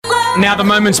Now the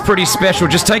moment's pretty special.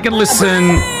 Just take a listen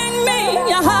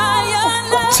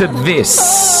to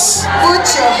this. Put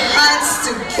your hands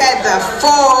together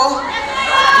for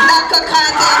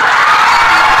Nakakande.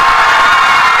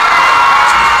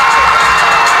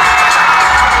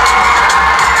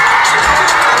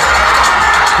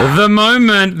 The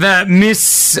moment that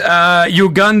Miss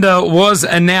Uganda was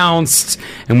announced,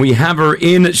 and we have her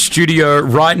in studio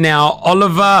right now,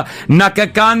 Oliver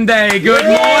Nakakande. Good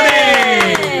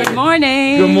morning. Good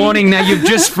morning. Good morning. Now, you've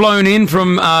just flown in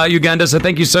from Uganda, so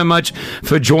thank you so much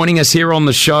for joining us here on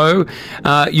the show.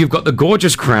 You've got the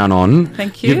gorgeous crown on.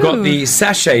 Thank you. You've got the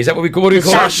sachet. Is that what we call it?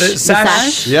 Sash. The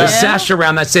sash. Yeah. The sash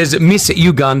around that says Miss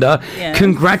Uganda. Yeah.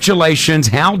 Congratulations.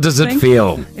 How does it Thank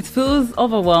feel? you. It feels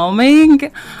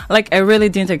overwhelming. Like, I really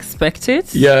didn't expect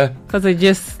it. Yeah. Because I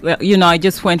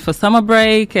just went for summer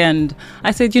break and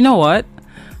I said, you know what?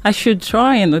 I should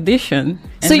try an audition.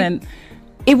 And So then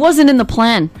it wasn't in the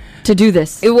plan to do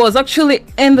this. it was actually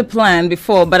in the plan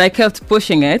before, but I kept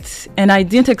pushing it. And I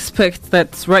didn't expect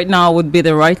that right now would be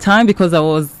the right time because I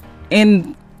was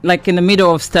in the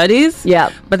middle of studies. Yeah.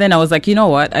 But then I was like, you know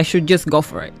what? I should just go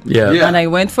for it. Yeah. And I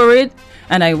went for it.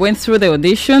 And I went through the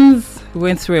auditions,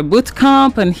 went through a boot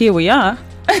camp, and here we are.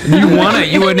 You won it.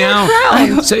 You are now.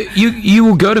 So you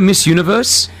will go to Miss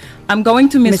Universe? I'm going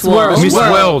to Miss World. Miss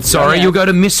World, sorry. Yes. You'll go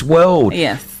to Miss World.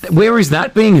 Yes. Where is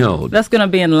that being held? That's going to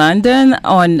be in London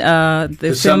on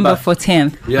December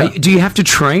 14th. Yeah. Do you have to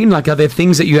train? Like, are there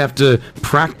things that you have to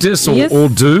practice or, Yes. or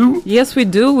do? Yes, we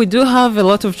do. We do have a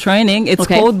lot of training. It's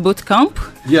Okay. called boot camp.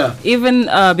 Yeah. Even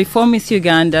before Miss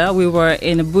Uganda, we were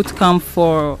in a boot camp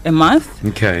for a month.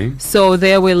 Okay. So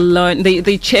there we learn.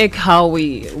 They check how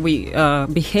we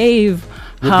behave.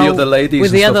 With the other ladies With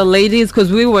and the stuff. other ladies,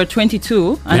 because we were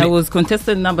 22 and Really? I was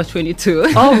contestant number 22.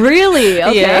 Oh, really?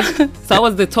 Okay. Yeah. So I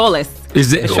was the tallest.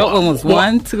 Is it The short one was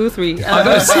 1, 2, 3.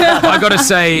 I gotta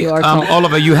say, You are tall.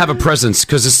 Oliver, you have a presence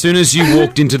because as soon as you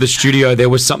walked into the studio, there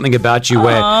was something about you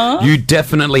where you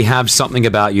definitely have something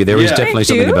about you. There is Yeah. definitely Thank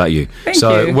something you. about you. Thank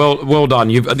so you. well done.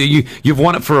 You've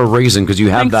won it for a reason because you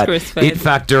have Thanks, that Chris Fed. it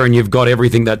factor and you've got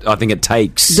everything that I think it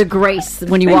takes. The grace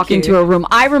when you Thank walk you. into a room.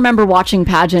 I remember watching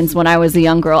pageants when I was a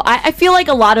young girl. I feel like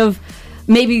a lot of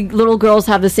maybe little girls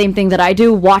have the same thing that I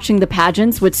do, watching the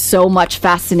pageants with so much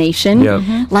fascination.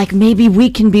 Yeah. Like, maybe we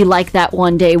can be like that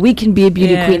one day. We can be a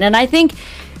beauty Yeah. queen. And I think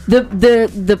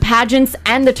the pageants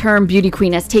and the term beauty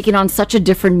queen has taken on such a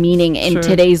different meaning in True.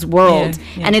 today's world.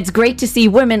 Yeah. And it's great to see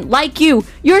women like you.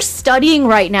 You're studying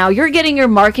right now. You're getting your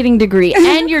marketing degree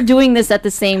and you're doing this at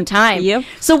the same time. Yep.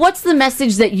 So what's the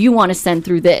message that you want to send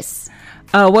through this?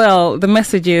 Well, the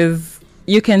message is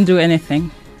you can do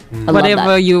anything. love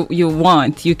Whatever that. you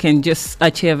want, you can just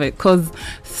achieve it. Because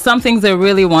some things I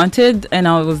really wanted and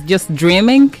I was just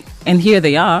dreaming. And here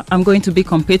they are. I'm going to be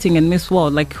competing in Miss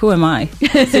World. Like, who am I?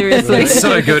 Seriously. It's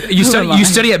so good. You Who am I?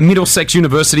 study at Middlesex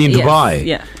University in Yes, Dubai.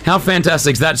 yeah. How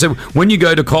fantastic is that? So when you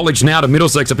go to college now to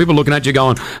Middlesex, are people looking at you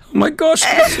going, "Oh my gosh,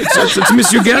 it's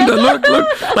Miss Uganda! Look!"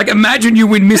 Like, imagine you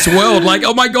win Miss World. Like,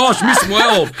 oh my gosh, Miss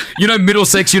World! You know,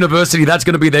 Middlesex University. That's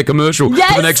going to be their commercial for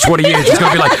Yes. the next 20 years. It's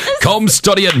going to be like, "Come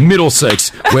study at Middlesex,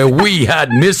 where we had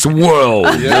Miss World."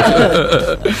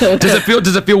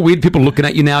 Does it feel weird? People looking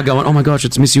at you now, going, "Oh my gosh,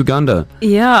 it's Miss Uganda."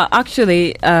 Yeah,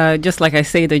 actually, just like I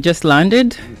said, I just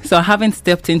landed. So I haven't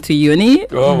stepped into uni.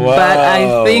 Oh, wow. But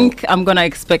I think I'm going to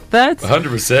expect that.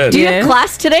 100%. Do you have Yeah.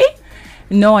 class today?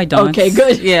 No, I don't. Okay,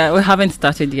 good. Yeah, we haven't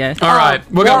started yet. All right,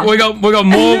 we got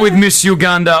more with Miss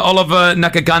Uganda, Oliver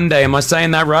Nakakande. Am I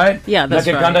saying that right? Yeah, that's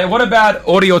Nakakande. right. What about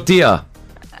Oriotia?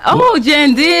 Oh,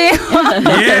 JND.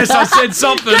 Yes, I said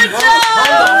something.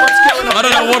 Hold on, what's going on? I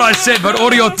don't know what I said, but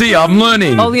Oriotia, I'm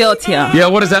learning. Oliotia. Yeah,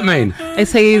 what does that mean? It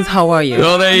says, how are you?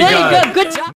 Oh, there you There go. you go. Good job.